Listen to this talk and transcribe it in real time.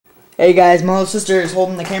Hey guys, my little sister is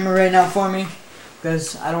holding the camera right now for me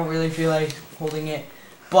because I don't really feel like holding it.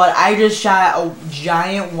 But I just shot a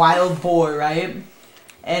giant wild boar, right?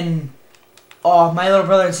 And oh, my little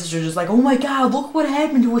brother and sister are just like, oh my god, look what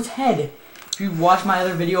happened to its head. If you watch my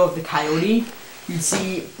other video of the coyote, you'd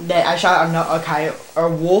see that I shot a coyote, or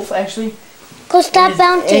a wolf actually. Go stop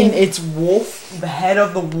bouncing. And its wolf, the head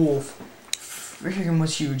of the wolf, freaking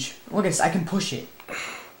was huge. Look at this, I can push it.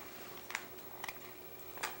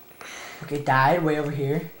 Look, it died way over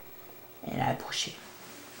here, and I push it.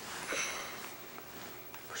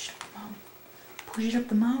 Push it up the mountain. Push it up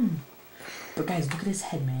the mountain. But guys, look at his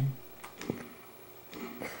head, man.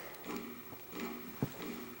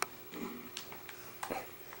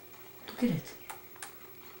 Look at it.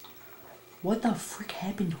 What the frick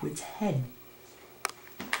happened to its head?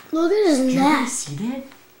 Look at his neck. Did you guys see that?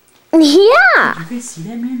 Yeah. Did you guys see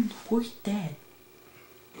that, man? Look at that.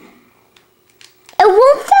 It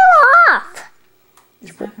won't fall off.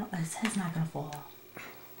 It's not gonna, his head's not gonna fall off.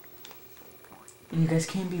 And you guys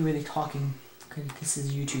can't be really talking because this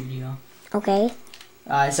is a YouTube video. Okay.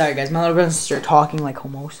 Sorry guys, my little brother and sister are talking like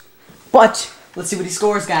homos. But let's see what he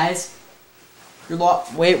scores, guys.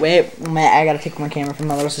 Wait, man, I gotta take my camera from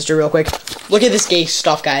my little sister real quick. Look at this gay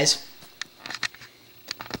stuff, guys.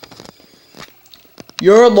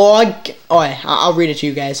 Your log. Oh, yeah, I'll read it to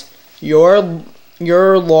you guys.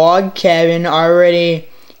 Your log cabin already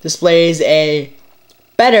displays a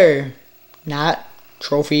better, not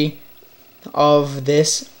trophy, of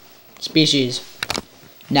this species.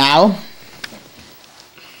 Now,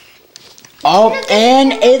 oh,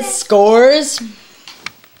 and it scores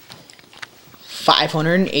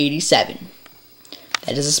 587.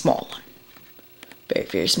 That is a small one. Very,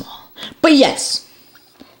 very small. But yes,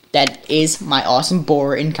 that is my awesome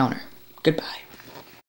boar encounter. Goodbye.